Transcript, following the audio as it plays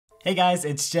Hey guys,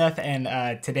 it's Jeff,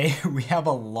 and today we have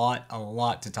a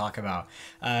lot to talk about.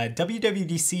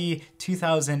 WWDC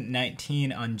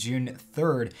 2019 on June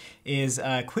 3rd is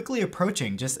quickly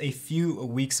approaching, just a few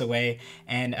weeks away,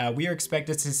 and we are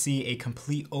expected to see a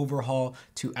complete overhaul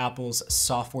to Apple's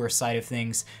software side of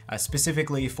things,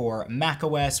 specifically for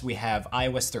macOS. We have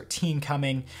iOS 13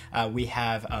 coming. We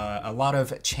have a lot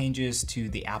of changes to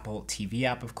the Apple TV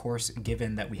app, of course,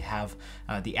 given that we have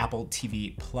the Apple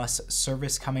TV Plus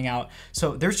service coming out.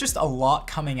 So there's just a lot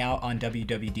coming out on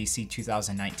WWDC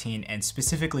 2019, and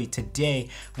specifically today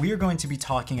we are going to be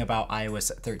talking about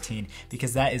iOS 13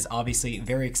 because that is obviously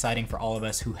very exciting for all of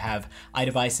us who have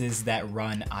iDevices that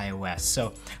run iOS.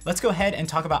 So let's go ahead and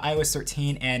talk about iOS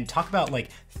 13 and talk about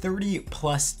like 30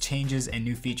 plus changes and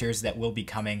new features that will be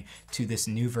coming to this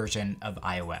new version of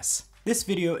iOS. This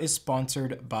video is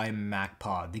sponsored by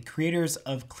MacPod, the creators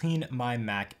of Clean My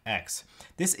Mac X.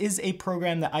 This is a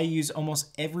program that I use almost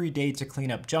every day to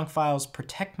clean up junk files,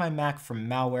 protect my Mac from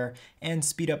malware, and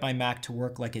speed up my Mac to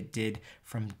work like it did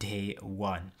from day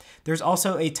one. There's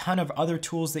also a ton of other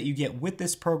tools that you get with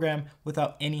this program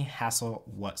without any hassle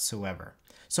whatsoever.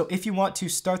 So if you want to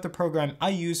start the program I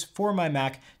use for my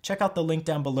Mac, check out the link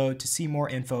down below to see more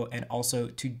info and also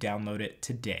to download it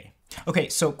today. Okay,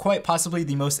 so quite possibly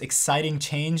the most exciting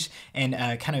change and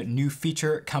kind of new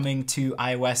feature coming to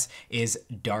iOS is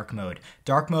dark mode.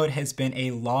 Dark mode has been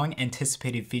a long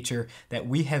anticipated feature that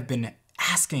we have been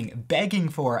begging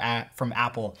for from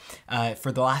Apple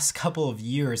for the last couple of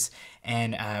years,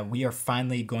 and we are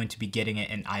finally going to be getting it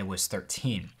in iOS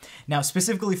 13. Now,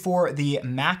 specifically for the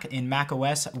Mac, in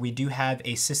macOS, we do have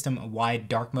a system-wide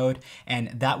dark mode,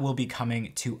 and that will be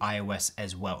coming to iOS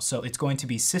as well. So it's going to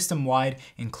be system-wide,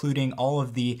 including all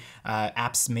of the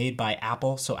apps made by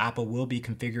Apple. So Apple will be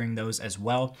configuring those as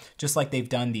well. Just like they've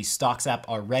done the Stocks app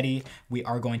already, we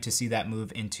are going to see that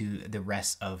move into the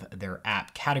rest of their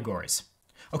app categories.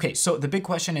 Okay, so the big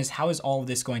question is, how is all of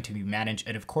this going to be managed?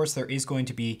 And of course, there is going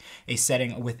to be a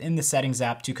setting within the settings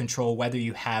app to control whether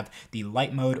you have the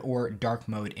light mode or dark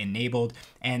mode enabled.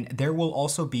 And there will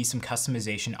also be some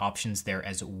customization options there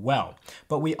as well.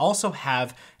 But we also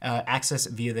have access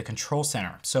via the control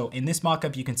center. So in this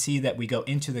mockup, you can see that we go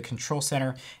into the control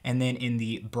center, and then in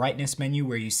the brightness menu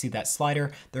where you see that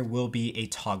slider, there will be a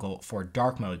toggle for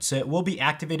dark mode. So it will be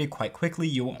activated quite quickly.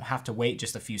 You won't have to wait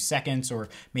just a few seconds or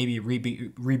maybe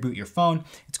reboot your phone.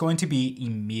 It's going to be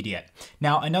immediate.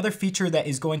 Now, another feature that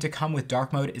is going to come with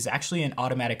dark mode is actually an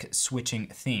automatic switching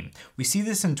theme. We see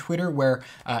this in Twitter where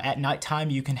at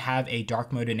nighttime you can have a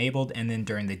dark mode enabled, and then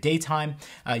during the daytime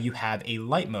you have a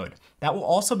light mode. That will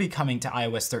also be coming to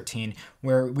iOS 13,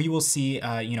 where we will see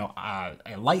a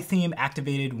light theme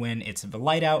activated when it's the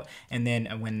light out, and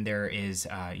then when there is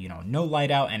no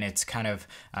light out and it's kind of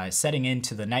setting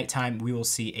into the nighttime, we will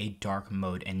see a dark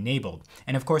mode enabled.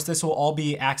 And of course, this will all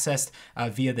be accessed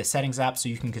via the settings app, so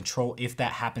you can control if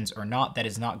that happens or not. That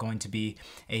is not going to be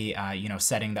a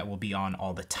setting that will be on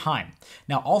all the time.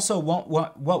 Now, also what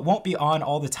won't be on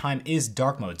all the time is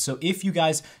dark mode. So if you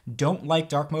guys don't like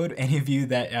dark mode, any of you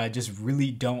that just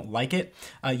really don't like it,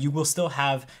 you will still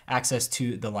have access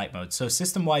to the light mode. So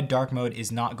system-wide dark mode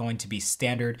is not going to be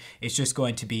standard. It's just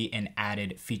going to be an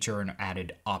added feature, an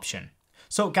added option.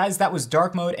 So guys, that was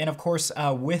dark mode, and of course,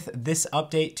 with this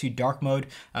update to dark mode,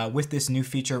 with this new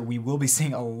feature, we will be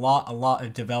seeing a lot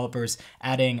of developers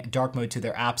adding dark mode to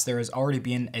their apps. There has already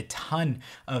been a ton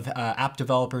of app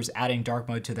developers adding dark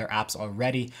mode to their apps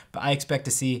already, but I expect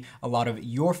to see a lot of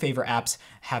your favorite apps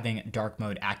having dark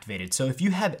mode activated. So if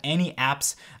you have any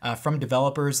apps from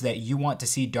developers that you want to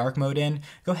see dark mode in,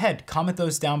 go ahead, comment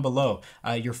those down below,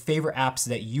 your favorite apps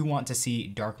that you want to see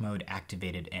dark mode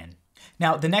activated in.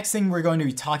 Now, the next thing we're going to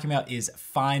be talking about is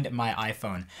Find My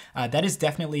iPhone. That is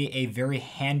definitely a very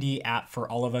handy app for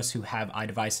all of us who have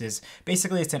iDevices.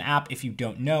 Basically, it's an app, if you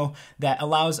don't know, that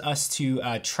allows us to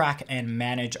track and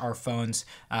manage our phones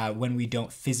when we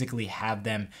don't physically have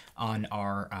them on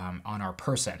our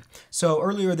person. So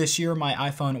earlier this year, my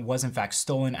iPhone was in fact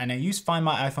stolen, and I used Find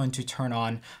My iPhone to turn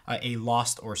on a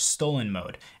lost or stolen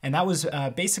mode. And that was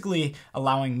basically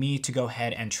allowing me to go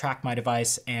ahead and track my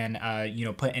device and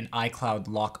put an iCloud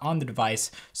lock on the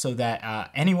device, so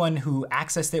that anyone who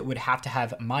accessed it would have to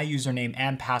have my username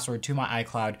and password to my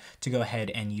iCloud to go ahead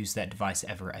and use that device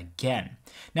ever again.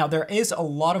 Now, there is a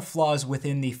lot of flaws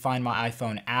within the Find My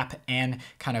iPhone app and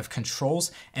kind of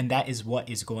controls, and that is what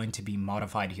is going to be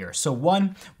modified here. So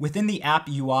one, within the app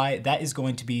UI, that is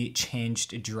going to be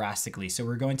changed drastically. So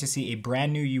we're going to see a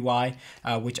brand new UI,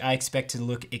 which I expect to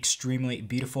look extremely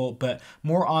beautiful, but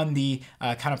more on the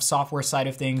kind of software side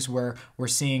of things, where we're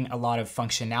seeing a lot of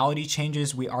functionality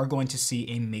changes, we are going to see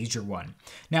a major one.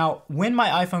 Now, when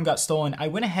my iPhone got stolen, I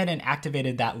went ahead and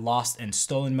activated that lost and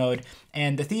stolen mode,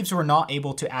 and the thieves were not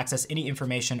able to access any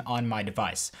information on my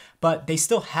device. But they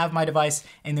still have my device,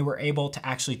 and they were able to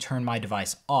actually turn my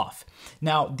device off.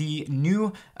 Now, the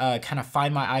new kind of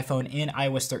Find My iPhone in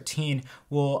iOS 13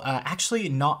 will actually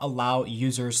not allow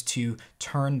users to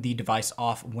turn the device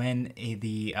off when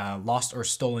the lost or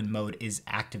stolen mode is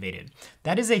activated.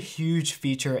 That is a huge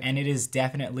feature, and it is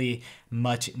definitely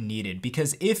much needed,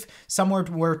 because if someone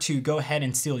were to go ahead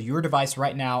and steal your device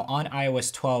right now on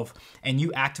iOS 12 and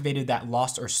you activated that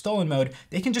lost or stolen mode,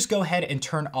 they can just go ahead and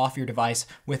turn off your device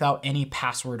without any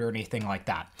password or anything like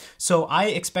that. So I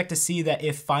expect to see that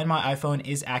if Find My iPhone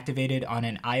is activated on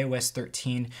an iOS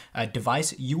 13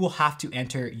 device, you will have to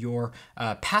enter your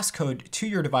passcode to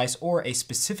your device, or a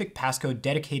specific passcode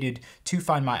dedicated to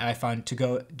Find My iPhone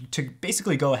to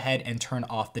basically go ahead and turn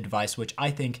off the device, which I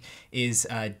think is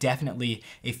definitely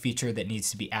a feature that needs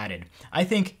to be added. I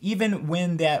think even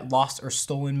when that lost or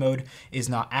stolen mode is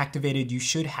not activated, you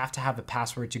should have to have a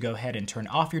password to go ahead and turn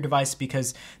off your device,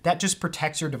 because that just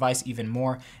protects your device even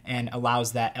more and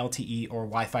allows that LTE or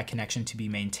Wi-Fi connection to be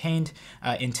maintained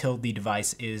until the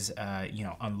device is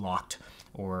unlocked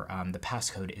or the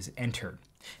passcode is entered.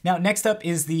 Now, next up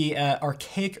is the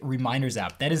Archaic Reminders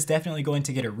app. That is definitely going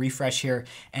to get a refresh here,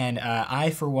 and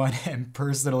I, for one, am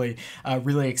personally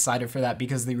really excited for that,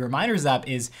 because the Reminders app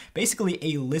is basically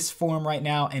a list form right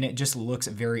now, and it just looks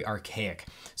very archaic.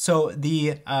 So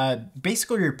the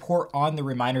basically report on the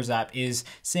Reminders app is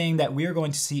saying that we are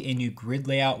going to see a new grid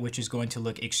layout, which is going to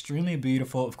look extremely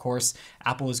beautiful. Of course,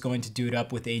 Apple is going to do it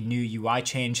up with a new UI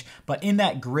change, but in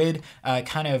that grid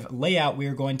kind of layout, we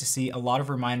are going to see a lot of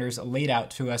reminders laid out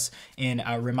to us in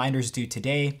reminders due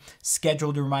today,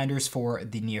 scheduled reminders for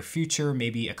the near future,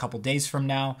 maybe a couple days from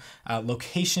now,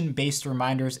 location-based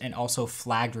reminders, and also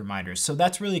flagged reminders. So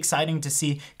that's really exciting to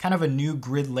see, kind of a new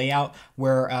grid layout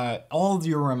where all of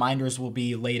your reminders will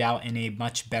be laid out in a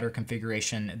much better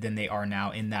configuration than they are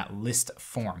now in that list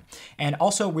form. And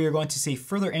also, we are going to see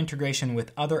further integration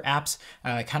with other apps,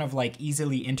 kind of like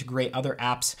easily integrate other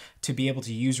apps to be able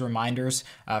to use reminders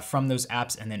from those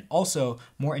apps, and then also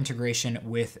more integration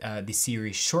with the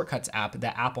Siri Shortcuts app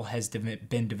that Apple has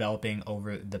been developing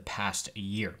over the past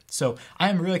year. So I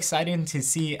am really excited to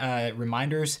see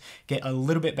reminders get a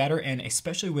little bit better, and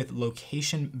especially with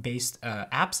location-based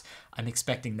apps, I'm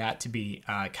expecting that to be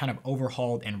kind of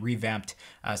overhauled and revamped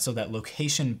so that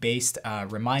location-based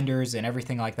reminders and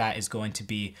everything like that is going to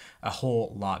be a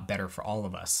whole lot better for all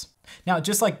of us. Now,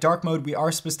 just like dark mode, we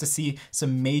are supposed to see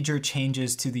some major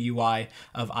changes to the UI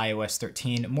of iOS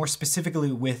 13, more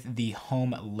specifically with the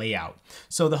home layout.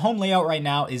 So the home layout right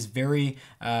now is very,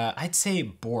 I'd say,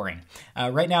 boring.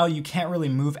 Right now, you can't really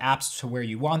move apps to where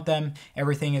you want them.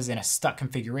 Everything is in a stuck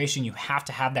configuration. You have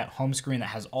to have that home screen that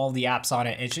has all the apps on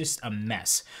it. It's just a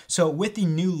mess. So with the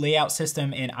new layout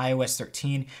system in iOS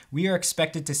 13, we are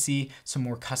expected to see some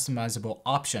more customizable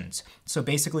options. So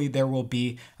basically, there will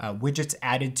be widgets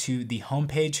added to the home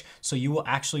page, so you will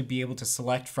actually be able to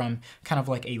select from kind of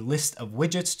like a list of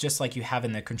widgets, just like you have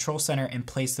in the control center, and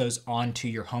place those onto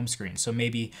your home screen. So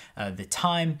maybe the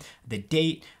time, the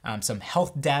date, some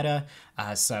health data,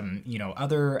 some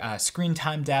other screen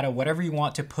time data, whatever you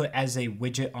want to put as a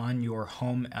widget on your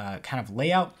home kind of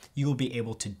layout, you will be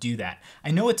able to do that.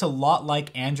 I know it's a lot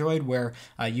like Android, where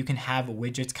you can have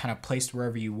widgets kind of placed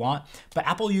wherever you want, but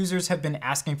Apple users have been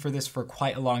asking for this for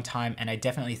quite a long time, and I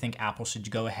definitely think Apple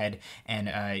should go ahead and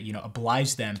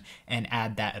oblige them and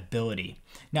add that ability.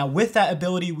 Now, with that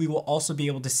ability, we will also be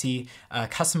able to see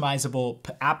customizable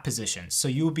app positions. So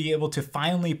you will be able to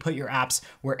finally put your apps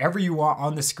wherever you want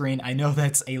on the screen. I know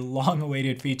that's a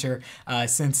long-awaited feature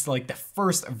since like the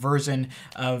first version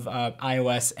of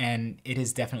iOS, and it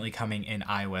is definitely coming in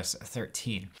iOS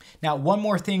 13. Now, one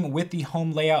more thing with the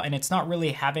home layout, and it's not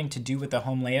really having to do with the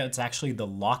home layout, it's actually the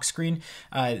lock screen.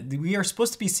 We are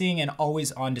supposed to be seeing an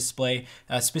always-on display,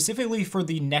 specifically for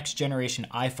the next generation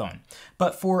iPhone.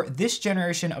 But for this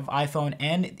generation of iPhone,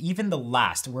 and even the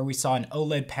last, where we saw an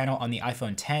OLED panel on the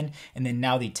iPhone 10, and then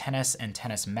now the XS and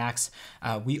XS Max,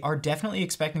 we are definitely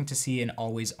expecting to see an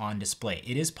always-on display.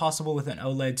 It is possible with an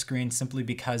OLED screen simply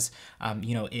because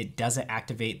it doesn't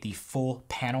activate the full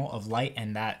panel of light,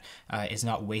 and that is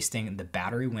not wasting the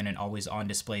battery when an always-on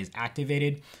display is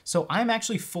activated. So I'm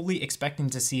actually fully expecting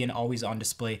to see an always-on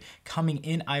display coming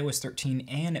in iOS 13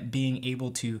 and being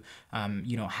able to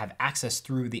have access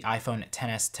through the iPhone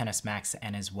XS, XS Max,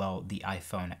 and as well the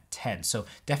iPhone 10. So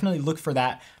definitely look for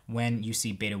that when you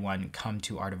see Beta 1 come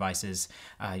to our devices,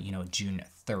 June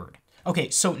 3rd. Okay,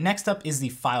 so next up is the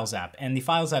Files app, and the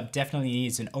Files app definitely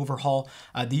needs an overhaul.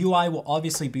 The UI will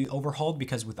obviously be overhauled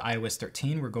because with iOS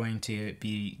 13, we're going to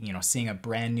be, seeing a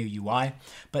brand new UI.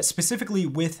 But specifically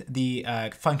with the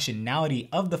functionality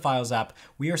of the Files app,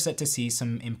 we are set to see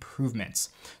some improvements.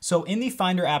 So in the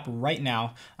Finder app right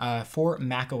now for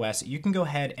macOS, you can go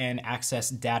ahead and access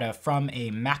data from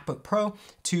a MacBook Pro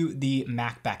to the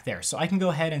Mac back there. So I can go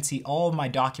ahead and see all of my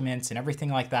documents and everything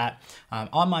like that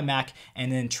on my Mac,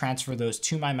 and then transfer those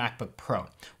to my MacBook Pro.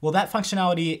 Well, that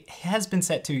functionality has been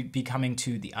set to be coming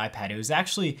to the iPad. It was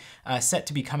actually set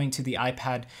to be coming to the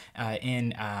iPad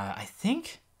in, I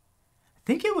think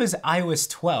it was iOS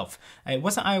 12. It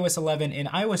wasn't iOS 11. In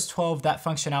iOS 12, that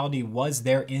functionality was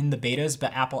there in the betas,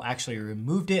 but Apple actually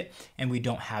removed it, and we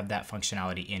don't have that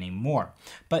functionality anymore.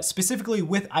 But specifically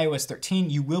with iOS 13,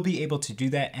 you will be able to do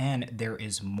that, and there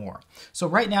is more. So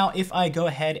right now, if I go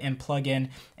ahead and plug in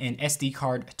an SD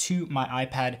card to my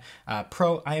iPad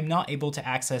Pro, I am not able to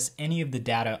access any of the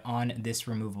data on this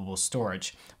removable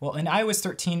storage. Well, in iOS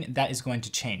 13, that is going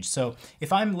to change. So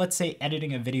if I'm, let's say,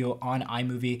 editing a video on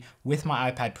iMovie with my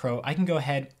iPad Pro, I can go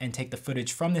ahead and take the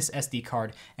footage from this SD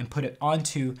card and put it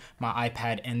onto my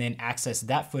iPad and then access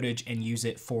that footage and use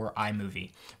it for iMovie.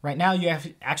 Right now, you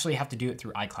actually have to do it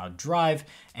through iCloud Drive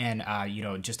and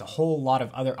just a whole lot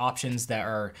of other options that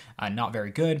are not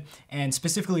very good. And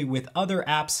specifically with other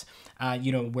apps,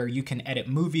 where you can edit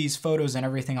movies, photos, and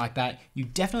everything like that, you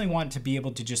definitely want to be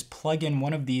able to just plug in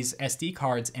one of these SD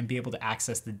cards and be able to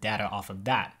access the data off of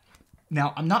that.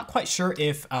 Now, I'm not quite sure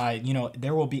if,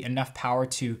 there will be enough power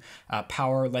to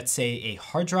power, let's say, a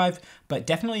hard drive, but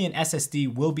definitely an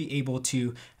SSD will be able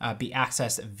to be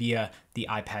accessed via the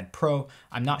iPad Pro.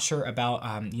 I'm not sure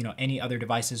about, any other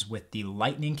devices with the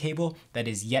Lightning cable. That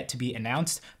is yet to be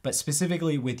announced, but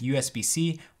specifically with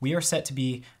USB-C, we are set to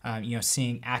be,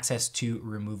 seeing access to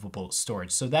removable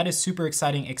storage. So that is super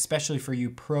exciting, especially for you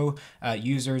pro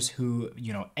users who,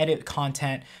 edit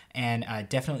content and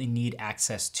definitely need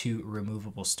access to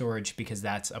removable storage because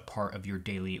that's a part of your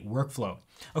daily workflow.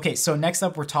 Okay, so next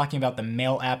up, we're talking about the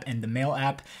Mail app, and the Mail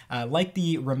app, like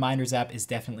the Reminders app, is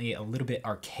definitely a little bit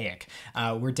archaic.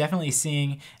 We're definitely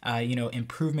seeing,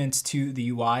 improvements to the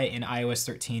UI in iOS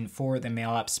 13 for the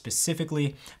Mail app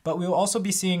specifically, but we will also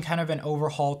be seeing kind of an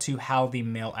overhaul to how the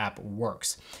Mail app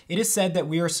works. It is said that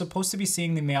we are supposed to be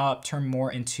seeing the Mail app turn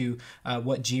more into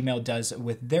what Gmail does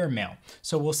with their mail.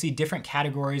 So we'll see different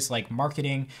categories like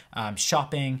marketing,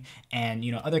 shopping, and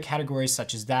other categories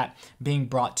such as that being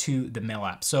brought to the Mail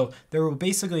app. So there will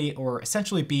basically or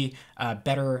essentially be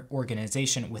better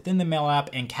organization within the Mail app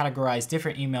and categorize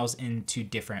different emails into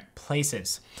different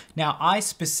places. Now, I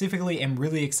specifically am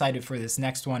really excited for this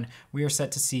next one. We are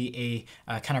set to see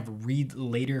a kind of read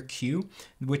later queue,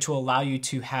 which will allow you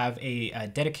to have a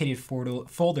dedicated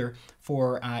folder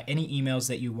for any emails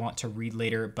that you want to read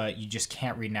later, but you just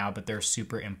can't read now, but they're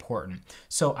super important.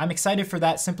 So I'm excited for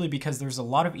that simply because there's a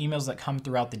lot of emails that come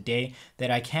throughout the day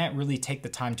that I can't really take the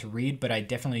time to read, but I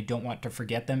definitely don't want to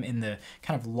forget them in the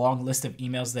kind of long list of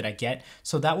emails that I get.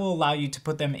 So that will allow you to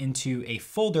put them into a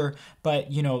folder, but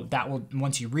that will,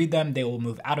 once you read them, they will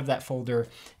move out of that folder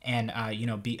and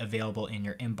be available in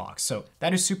your inbox. So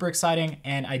that is super exciting,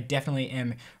 and I definitely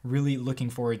am really looking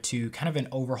forward to kind of an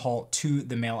overhaul to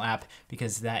the Mail app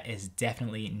because that is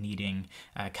definitely needing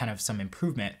kind of some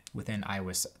improvement within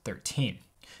iOS 13.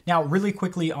 Now, really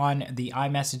quickly on the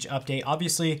iMessage update,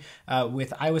 obviously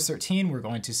with iOS 13, we're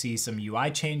going to see some UI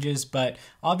changes, but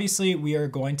obviously we are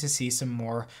going to see some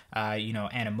more,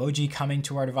 Animoji coming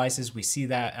to our devices. We see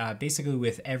that basically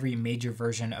with every major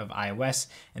version of iOS.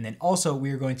 And then also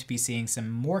we are going to be seeing some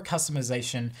more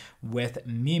customization with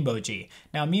Memoji.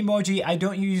 Now, Memoji, I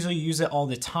don't usually use it all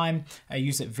the time. I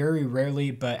use it very rarely,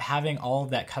 but having all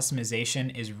of that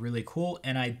customization is really cool.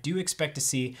 And I do expect to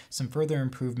see some further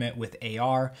improvement with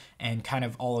AR and kind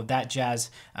of all of that jazz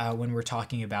when we're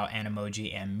talking about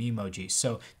Animoji and Memoji.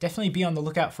 So definitely be on the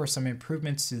lookout for some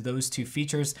improvements to those two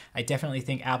features. I definitely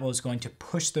think Apple is going to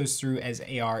push those through as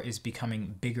AR is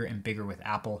becoming bigger and bigger with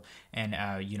Apple. And,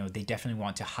 they definitely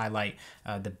want to highlight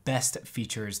the best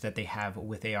features that they have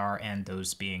with AR, and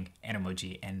those being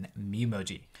Animoji and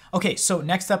Memoji. Okay, so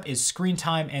next up is Screen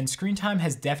Time, and Screen Time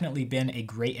has definitely been a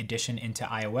great addition into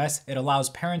iOS. It allows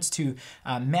parents to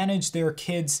manage their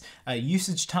kids'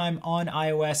 usage time on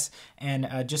iOS and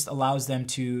just allows them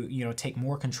to, take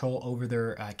more control over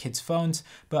their kids' phones.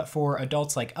 But for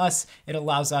adults like us, it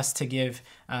allows us to give,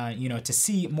 to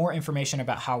see more information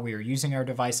about how we are using our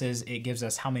devices. It gives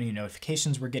us how many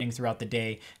notifications we're getting throughout the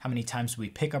day, how many times we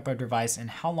pick up our device, and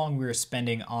how long we're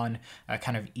spending on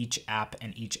kind of each app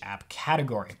and each app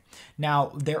category.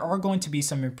 Now, there are going to be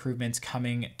some improvements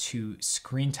coming to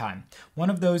screen time. One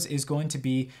of those is going to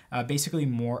be basically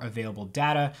more available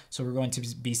data. So we're going to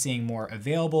be seeing more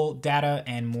available data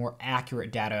and more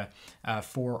accurate data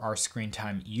for our screen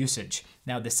time usage.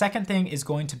 Now, the second thing is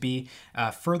going to be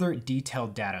further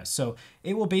detailed data. So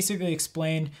it will basically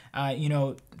explain,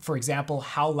 for example,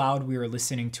 how loud we are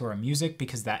listening to our music,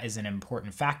 because that is an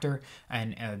important factor.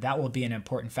 And that will be an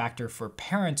important factor for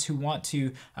parents who want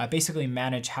to basically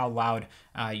manage how loud,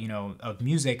 of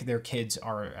music their kids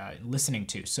are listening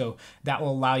to. So that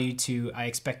will allow you to, I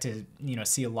expect to,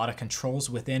 see a lot of controls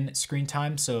within screen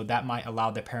time. So that might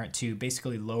allow the parent to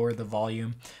basically lower the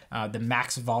volume, the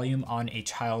max volume on a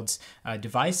child's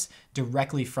device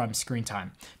directly from screen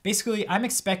time. Basically, I'm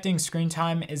expecting screen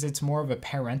time, as it's more of a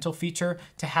parental feature,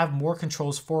 to have more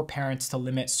controls for parents to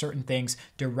limit certain things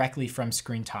directly from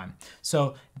screen time.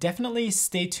 So definitely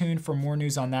stay tuned for more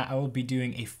news on that. I will be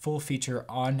doing a full feature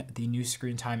on the new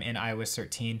screen time in iOS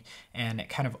 13 and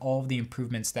kind of all of the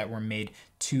improvements that were made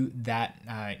to that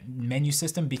menu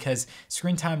system, because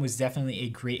screen time was definitely a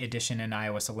great addition in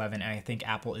iOS 11, and I think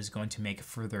Apple is going to make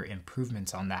further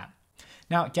improvements on that.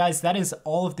 Now, guys, that is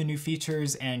all of the new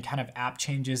features and kind of app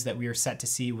changes that we are set to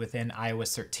see within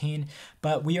iOS 13,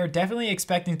 but we are definitely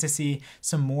expecting to see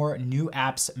some more new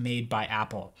apps made by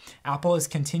Apple. Apple has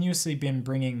continuously been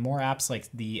bringing more apps like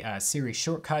the Siri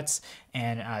shortcuts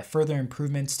and further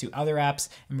improvements to other apps,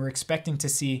 and we're expecting to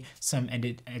see some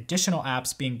additional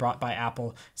apps being brought by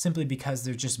Apple simply because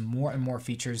there's just more and more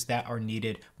features that are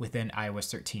needed within iOS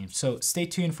 13. So stay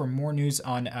tuned for more news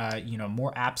on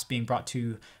more apps being brought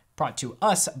to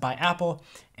us by Apple.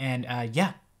 And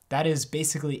yeah, that is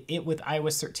basically it with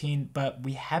iOS 13, but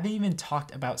we haven't even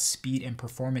talked about speed and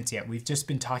performance yet. We've just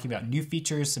been talking about new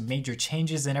features, some major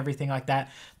changes and everything like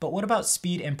that. But what about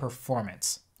speed and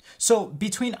performance? So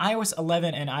between iOS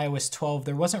 11 and iOS 12,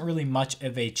 there wasn't really much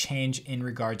of a change in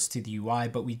regards to the UI,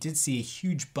 but we did see a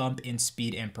huge bump in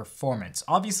speed and performance.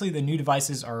 Obviously, the new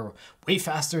devices are way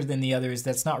faster than the others.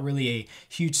 That's not really a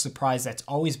huge surprise. That's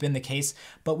always been the case,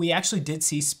 but we actually did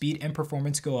see speed and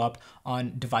performance go up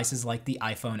on devices like the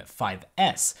iPhone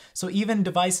 5S. So even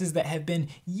devices that have been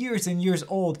years and years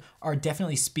old are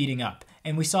definitely speeding up.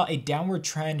 And we saw a downward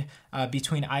trend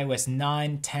between iOS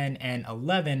 9, 10, and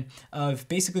 11 of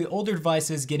basically older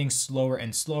devices getting slower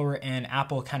and slower, and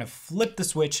Apple kind of flipped the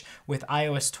switch with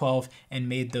iOS 12 and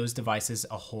made those devices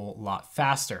a whole lot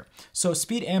faster. So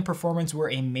speed and performance were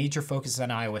a major focus on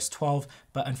iOS 12,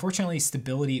 but unfortunately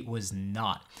stability was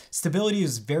not. Stability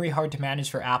is very hard to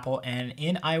manage for Apple, and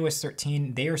in iOS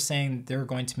 13, they are saying they're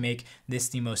going to make this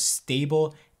the most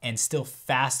stable and still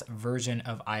fast version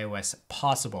of iOS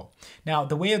possible. Now,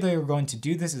 the way they're going to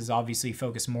do this is obviously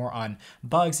focus more on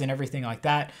bugs and everything like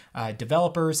that.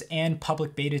 Developers and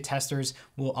public beta testers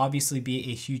will obviously be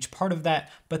a huge part of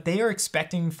that, but they are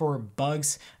expecting for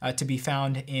bugs to be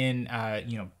found in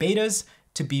betas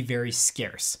to be very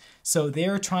scarce. So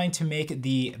they're trying to make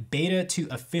the beta to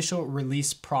official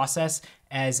release process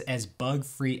as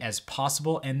bug-free as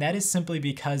possible, and that is simply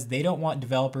because they don't want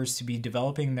developers to be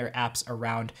developing their apps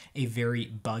around a very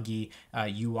buggy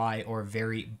UI or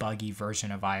very buggy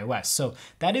version of iOS. So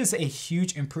that is a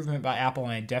huge improvement by Apple,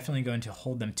 and I'm definitely going to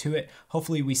hold them to it.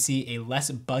 Hopefully we see a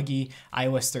less buggy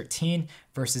iOS 13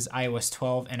 versus iOS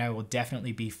 12, and I will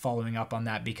definitely be following up on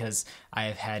that because I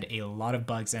have had a lot of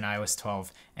bugs in iOS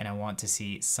 12, and I want to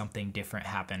see something different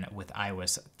happen with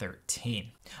iOS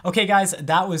 13. Okay guys,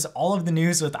 that was all of the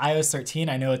news with iOS 13.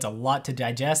 I know it's a lot to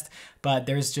digest, but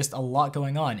there's just a lot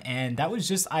going on, and that was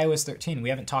just iOS 13. We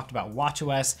haven't talked about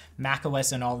watchOS,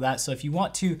 macOS, and all of that. So if you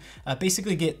want to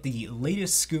basically get the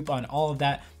latest scoop on all of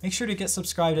that, make sure to get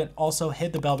subscribed and also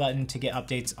hit the bell button to get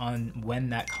updates on when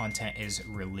that content is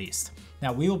released.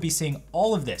 Now, we will be seeing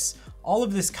all of this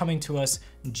coming to us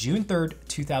June 3rd,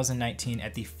 2019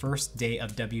 at the first day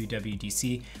of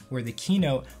WWDC, where the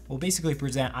keynote will basically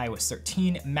present iOS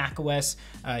 13, macOS,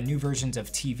 new versions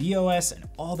of tvOS, and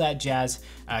all that jazz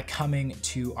coming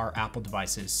to our Apple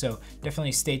devices. So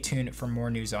definitely stay tuned for more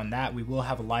news on that. We will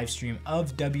have a live stream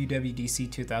of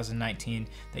WWDC 2019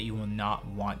 that you will not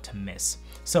want to miss.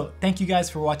 So thank you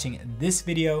guys for watching this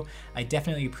video. I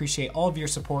definitely appreciate all of your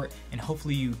support, and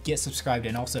hopefully you get subscribed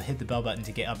and also hit the bell button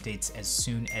to get updates as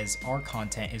soon as our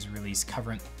content is released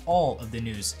covering all of the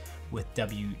news with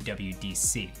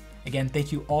WWDC. Again,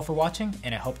 thank you all for watching,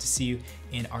 and I hope to see you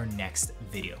in our next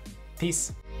video.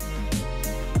 Peace.